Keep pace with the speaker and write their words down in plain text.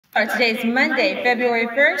Today's Monday, February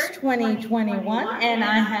 1st, 2021, and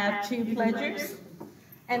I have two pledgers,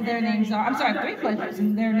 and their names are, three pledgers,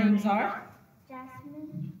 and their names are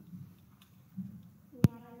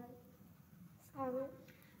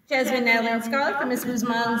Jasmine, Natalie, and Scarlett from Ms.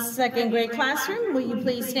 Guzman's second grade classroom. Will you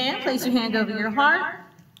please stand, place your hand over your heart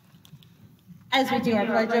as we do our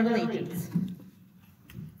Pledge of Allegiance.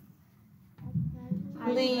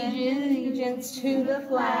 Allegiance to the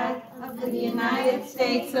flag of the United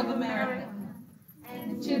States of America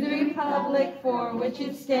and to the republic for which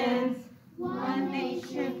it stands, one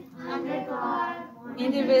nation, under God,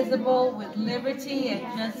 indivisible, with liberty and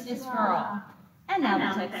justice for all. And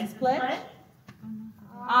now the Texas Pledge.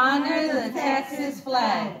 Honor the Texas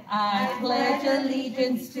flag. I pledge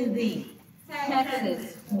allegiance to thee.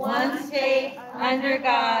 Texas, one state, under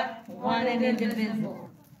God, one and indivisible.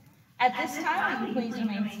 At this time, will you please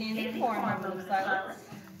remain standing for a moment of silence?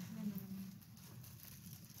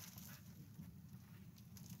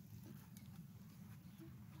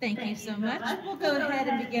 Thank you so much. We'll go ahead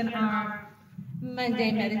and begin our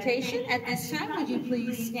Monday meditation. At this time, would you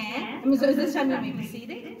please stand? So this time you may be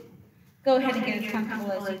seated. Go ahead and get as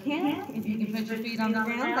comfortable as you can. If you can put your feet on the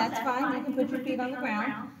ground, that's fine. You can put your feet on the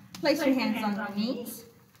ground. Place your hands on your knees.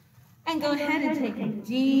 And go ahead and take a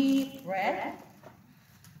deep breath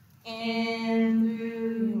in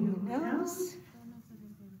through your nose.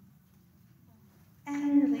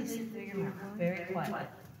 And release it through your mouth. Very quiet.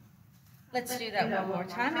 Let's do that one more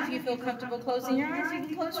time. If you feel comfortable closing your eyes, you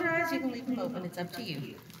can close your eyes. You can leave them open. It's up to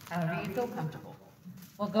you. However you feel comfortable.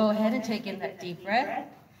 We'll go ahead and take in that deep breath.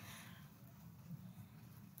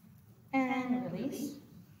 And release.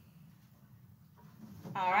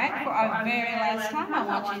 All right, for our very last time, I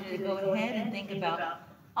want you to go ahead and think about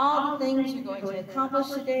all the things you're going to accomplish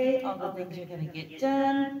today, all the things you're going to get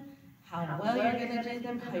done, how well you're going to do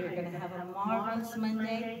them, how you're going to have a marvelous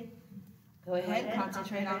Monday. Go ahead,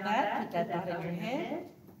 concentrate on that, put that thought in your head,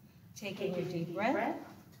 take in your deep breath.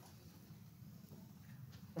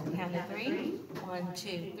 Count to 3, 1,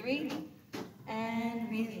 2, 3, and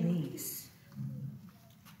release.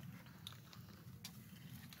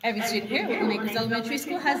 Every student here at Wilton Acres Elementary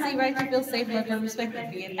School has the right to feel safe, loved, and respected,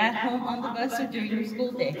 be it at home, on the bus, or during your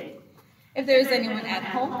school day. If there is anyone at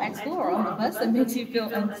home, at school, or on the bus that makes you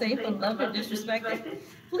feel unsafe, unloved, or disrespected,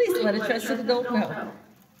 please let a trusted adult know.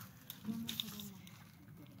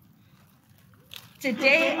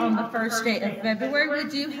 Today, on the first day of February, we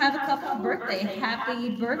do have a couple of birthdays.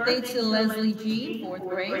 Happy birthday to Leslie G, 4th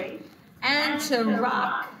grade, and to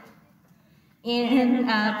Rock in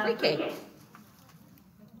pre-K.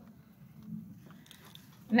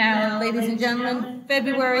 Now, ladies and gentlemen,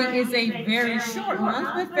 February is a very short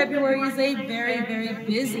month, but February is a very, very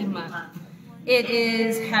busy month. It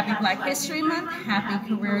is Happy Black History Month, Happy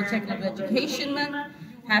Career Technical Education Month,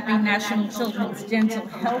 Happy National Children's Dental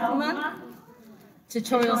Health Month.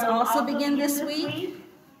 Tutorials also begin this week.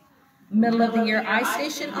 Middle of the year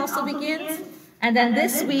iStation also begins. And then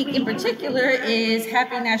this week in particular is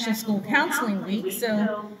Happy National School Counseling Week.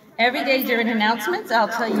 So every day during announcements, I'll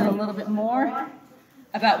tell you a little bit more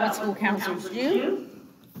about what school counselors do.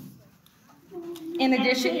 In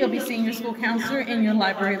addition, you'll be seeing your school counselor in your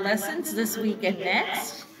library lessons this week and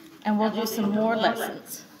next, and we'll do some more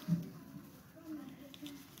lessons.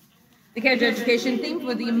 The Character Education theme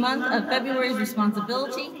for the month of February is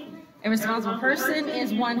responsibility. A responsible person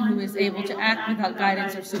is one who is able to act without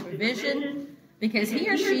guidance or supervision because he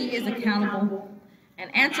or she is accountable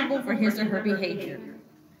and answerable for his or her behavior.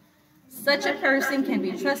 Such a person can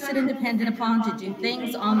be trusted and depended upon to do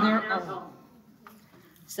things on their own.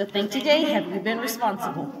 So think today, have you been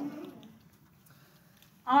responsible?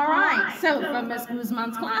 All right, so from Ms.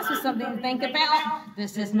 Guzman's class with something to think about.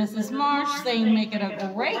 This is Mrs. Marsh saying make it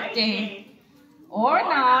a great day or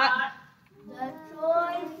not. The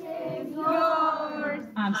choice is yours.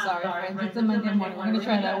 I'm sorry, friends, it's a Monday morning. We're going to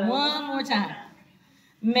try that one more time.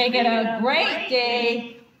 Make it a great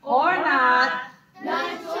day or not. The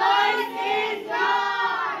choice is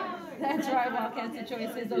yours! That's right, Wildcats. The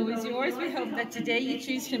choice is always yours. We hope that today you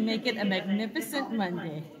choose to make it a magnificent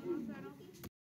Monday.